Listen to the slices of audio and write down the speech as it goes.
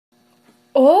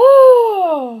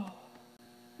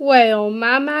Well,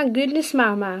 my goodness,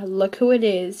 my, look who it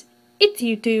is. It's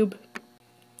YouTube.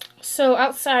 So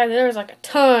outside, there's like a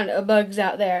ton of bugs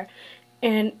out there.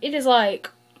 And it is like,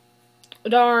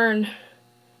 darn,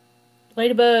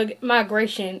 ladybug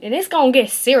migration. And it's gonna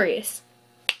get serious.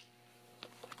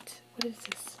 What is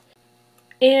this?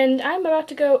 And I'm about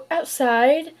to go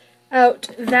outside, out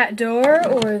that door,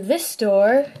 or this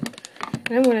door.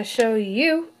 And I'm gonna show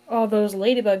you all those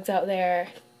ladybugs out there.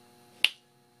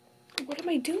 What am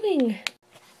I doing?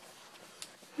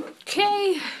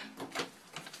 Okay.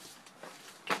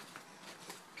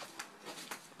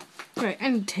 Alright, I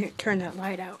need to turn that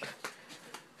light out.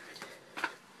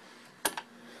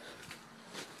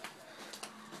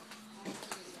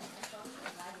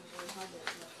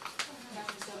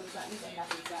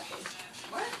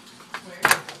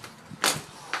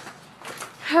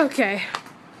 Okay.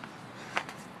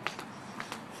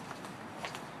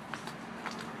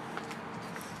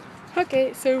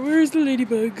 Okay, so where's the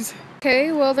ladybugs?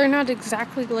 Okay, well they're not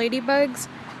exactly ladybugs,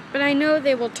 but I know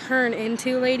they will turn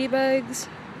into ladybugs.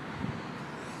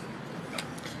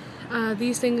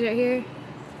 These things right here.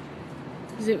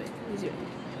 Zoom in, zoom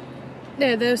in.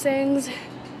 There, those things.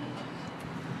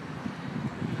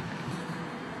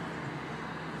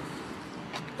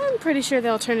 I'm pretty sure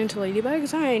they'll turn into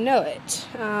ladybugs. I know it.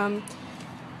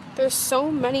 There's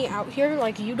so many out here,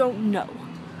 like you don't know.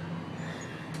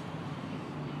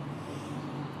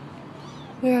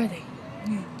 Where are they?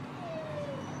 Yeah.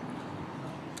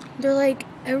 They're like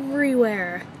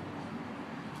everywhere.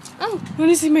 Oh, want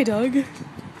to see my dog?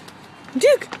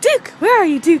 Duke, where are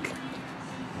you, Duke?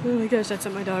 Oh my gosh, that's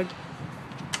not my dog.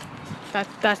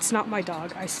 That's not my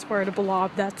dog. I swear to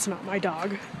Blob, that's not my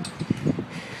dog.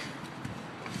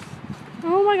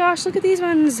 Oh my gosh, look at these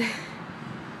ones.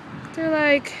 They're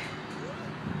like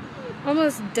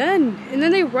almost done. And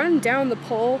then they run down the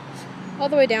pole all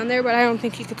the way down there, but I don't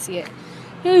think you could see it.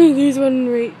 Oh, there's one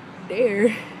right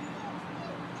there.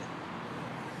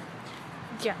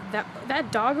 Yeah,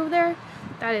 that dog over there,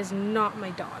 that is not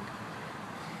my dog.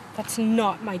 That's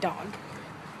not my dog.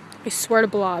 I swear to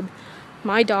Blob,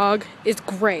 my dog is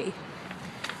gray.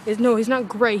 No, he's not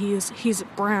gray, he's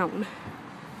brown.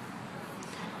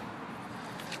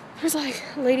 There's like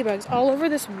ladybugs all over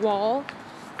this wall,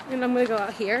 and I'm gonna go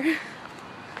out here.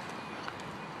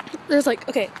 There's like,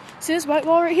 okay, see this white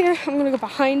wall right here? I'm gonna go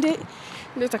behind it.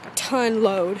 There's like a ton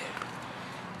load.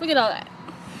 Look at all that.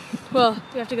 Well,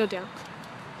 we have to go down.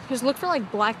 Just look for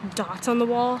like black dots on the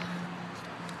wall.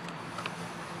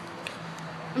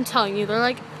 I'm telling you, they're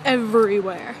like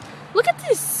everywhere. Look at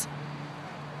this.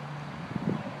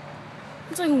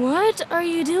 It's like, what are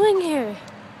you doing here?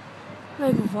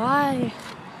 Like, why?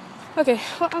 Okay,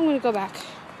 well, I'm gonna go back.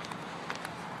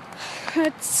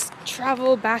 Let's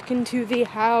travel back into the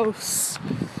house.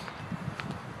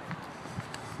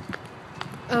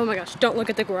 Oh my gosh, don't look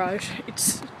at the garage.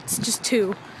 It's just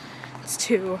too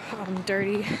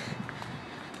dirty.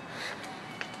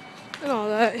 And all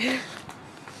that.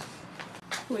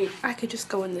 Wait, I could just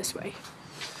go in this way.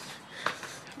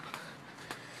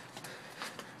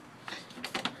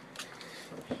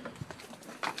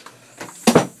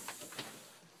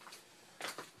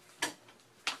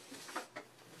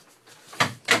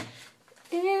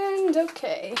 And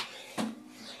okay.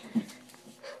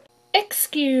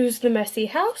 Excuse the messy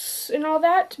house and all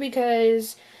that,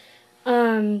 because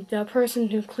the person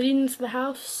who cleans the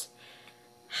house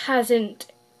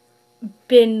hasn't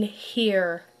been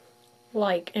here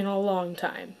like in a long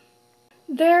time.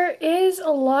 There is a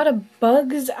lot of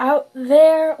bugs out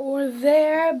there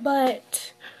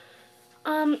but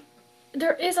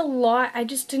there is a lot. I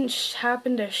just didn't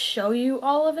happen to show you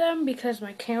all of them because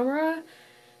my camera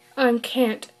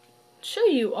can't show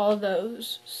you all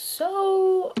those.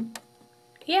 So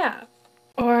yeah.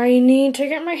 Or I need to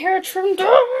get my hair trimmed.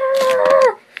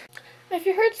 If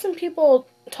you heard some people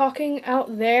talking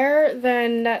out there,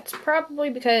 then that's probably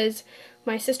because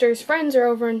my sister's friends are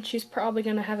over and she's probably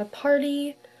gonna have a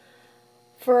party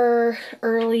for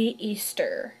early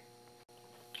Easter.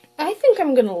 I think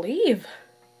I'm gonna leave.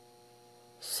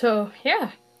 So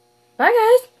yeah.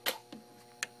 Bye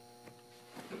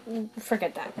guys.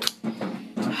 Forget that.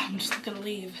 I'm just gonna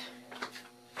leave.